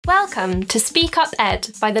Welcome to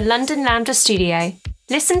SpeakUpED by the London LAMDA Studio.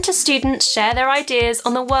 Listen to students share their ideas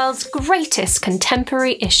on the world's greatest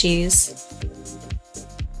contemporary issues.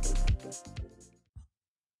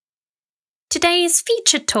 Today's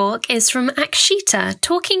featured talk is from Akshita,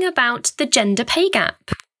 talking about the gender pay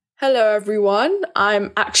gap. Hello everyone, I'm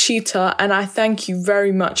Akshita and I thank you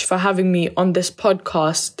very much for having me on this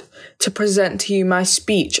podcast to present to you my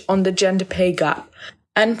speech on the gender pay gap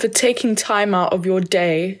and for taking time out of your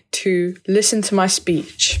day to listen to my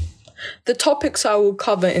speech. The topics I will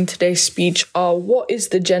cover in today's speech are what is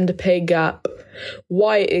the gender pay gap,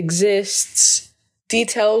 why it exists,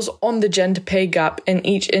 details on the gender pay gap in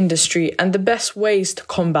each industry and the best ways to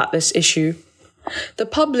combat this issue. The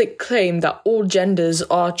public claim that all genders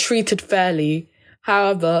are treated fairly.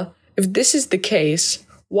 However, if this is the case,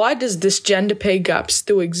 why does this gender pay gap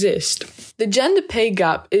still exist? The gender pay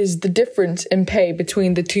gap is the difference in pay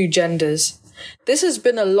between the two genders. This has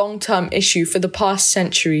been a long-term issue for the past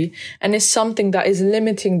century and is something that is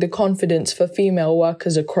limiting the confidence for female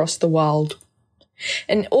workers across the world.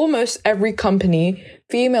 In almost every company,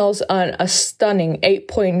 females earn a stunning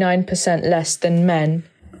 8.9% less than men.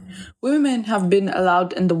 Women have been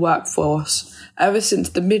allowed in the workforce ever since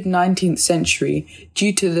the mid-19th century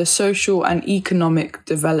due to the social and economic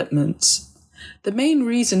developments. The main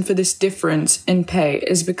reason for this difference in pay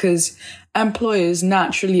is because employers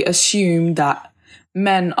naturally assume that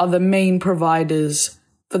men are the main providers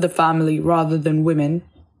for the family rather than women.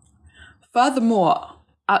 Furthermore,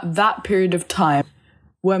 at that period of time,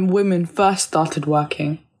 when women first started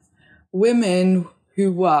working, women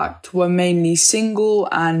who worked were mainly single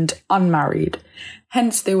and unmarried,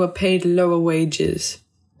 hence they were paid lower wages.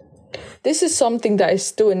 This is something that is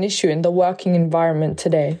still an issue in the working environment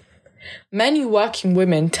today. Many working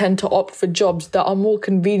women tend to opt for jobs that are more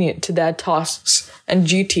convenient to their tasks and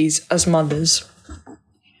duties as mothers.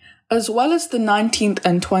 As well as the 19th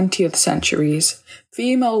and 20th centuries,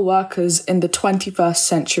 female workers in the 21st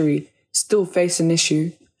century still face an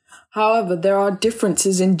issue. However, there are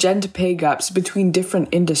differences in gender pay gaps between different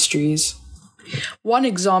industries. One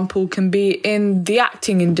example can be in the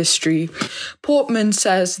acting industry. Portman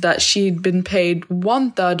says that she'd been paid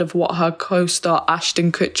 1/3 of what her co-star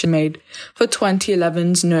Ashton Kutcher made for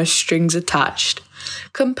 2011's No Strings Attached.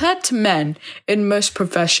 Compared to men, in most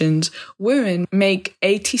professions, women make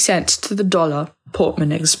 80 cents to the dollar,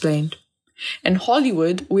 Portman explained. In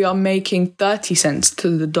Hollywood, we are making 30 cents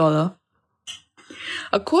to the dollar.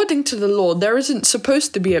 According to the law, there isn't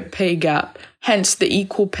supposed to be a pay gap, hence the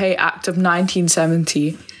Equal Pay Act of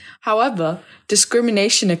 1970. However,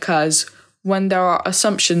 discrimination occurs when there are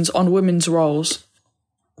assumptions on women's roles.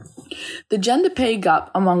 The gender pay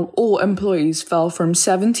gap among all employees fell from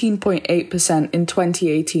 17.8% in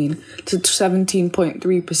 2018 to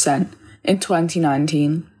 17.3% in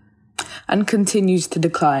 2019 and continues to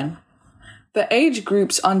decline. For age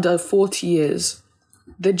groups under 40 years,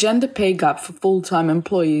 the gender pay gap for full-time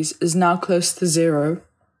employees is now close to zero.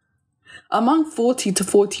 Among 40 to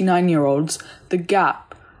 49-year-olds, the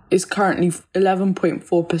gap is currently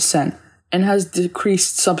 11.4% and has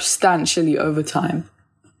decreased substantially over time.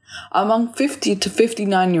 Among 50 to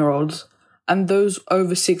 59-year-olds and those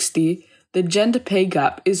over 60, the gender pay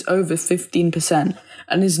gap is over 15%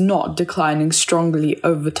 and is not declining strongly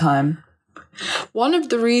over time. One of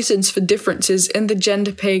the reasons for differences in the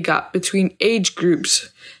gender pay gap between age groups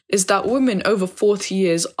is that women over 40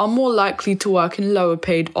 years are more likely to work in lower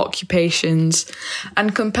paid occupations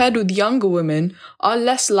and compared with younger women are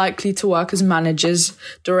less likely to work as managers,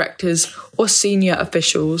 directors or senior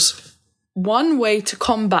officials. One way to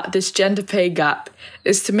combat this gender pay gap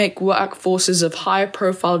is to make workforces of higher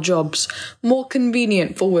profile jobs more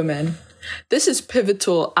convenient for women. This is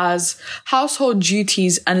pivotal as household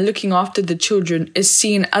duties and looking after the children is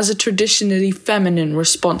seen as a traditionally feminine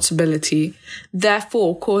responsibility,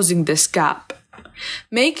 therefore causing this gap.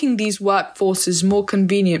 Making these workforces more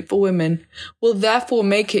convenient for women will therefore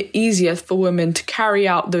make it easier for women to carry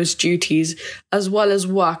out those duties as well as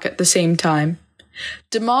work at the same time.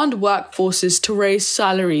 Demand workforces to raise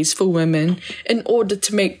salaries for women in order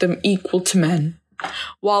to make them equal to men.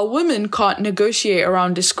 While women can't negotiate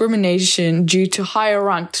around discrimination due to higher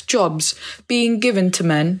ranked jobs being given to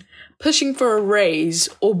men, pushing for a raise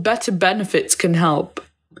or better benefits can help.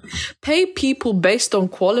 Pay people based on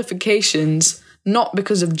qualifications, not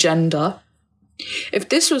because of gender. If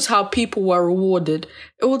this was how people were rewarded,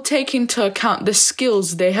 it will take into account the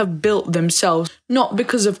skills they have built themselves, not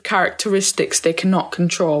because of characteristics they cannot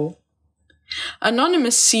control.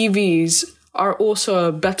 Anonymous CVs are also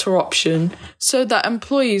a better option so that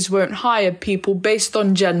employees won't hire people based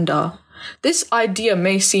on gender. This idea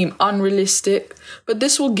may seem unrealistic, but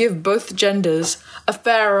this will give both genders a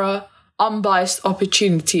fairer, unbiased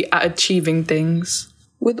opportunity at achieving things.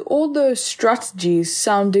 With all those strategies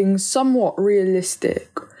sounding somewhat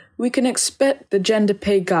realistic, we can expect the gender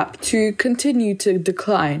pay gap to continue to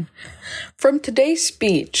decline. From today's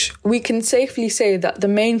speech, we can safely say that the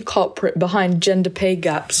main culprit behind gender pay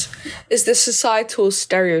gaps is the societal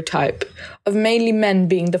stereotype of mainly men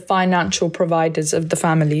being the financial providers of the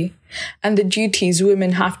family and the duties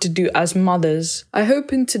women have to do as mothers. I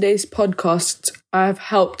hope in today's podcast I have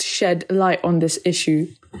helped shed light on this issue.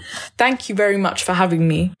 Thank you very much for having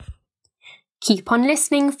me. Keep on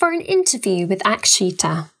listening for an interview with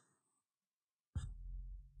Akshita.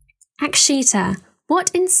 Akshita, what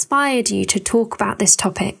inspired you to talk about this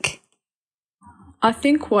topic? I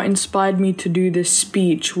think what inspired me to do this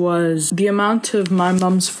speech was the amount of my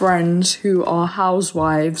mum's friends who are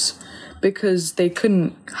housewives because they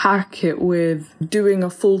couldn't hack it with doing a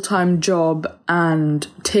full-time job and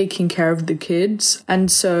taking care of the kids.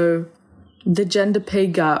 And so the gender pay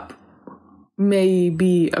gap may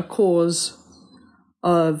be a cause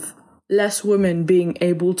of less women being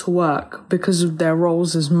able to work because of their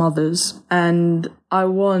roles as mothers. And I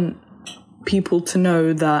want people to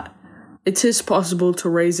know that it is possible to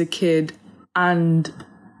raise a kid and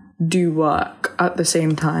do work at the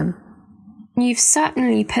same time. You've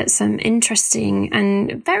certainly put some interesting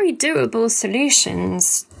and very doable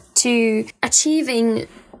solutions to achieving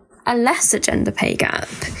a lesser gender pay gap.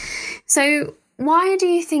 So why do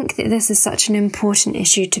you think that this is such an important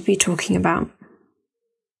issue to be talking about?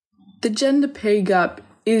 The gender pay gap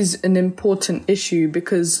is an important issue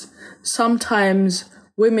because sometimes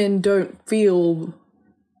women don't feel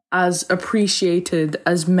as appreciated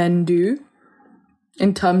as men do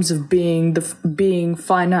in terms of being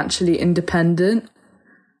financially independent,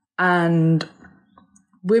 and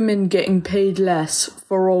women getting paid less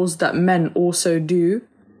for roles that men also do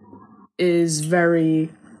is very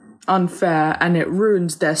unfair and it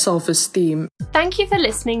ruins their self-esteem. Thank you for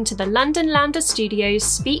listening to the London LAMDA Studio's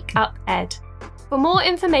SpeakUpED. For more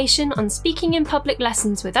information on speaking in public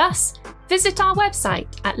lessons with us, visit our website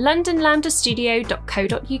at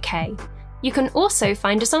londonlamdastudio.co.uk. You can also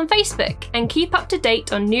find us on Facebook and keep up to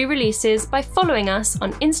date on new releases by following us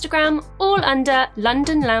on Instagram, all under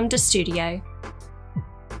London LAMDA Studio.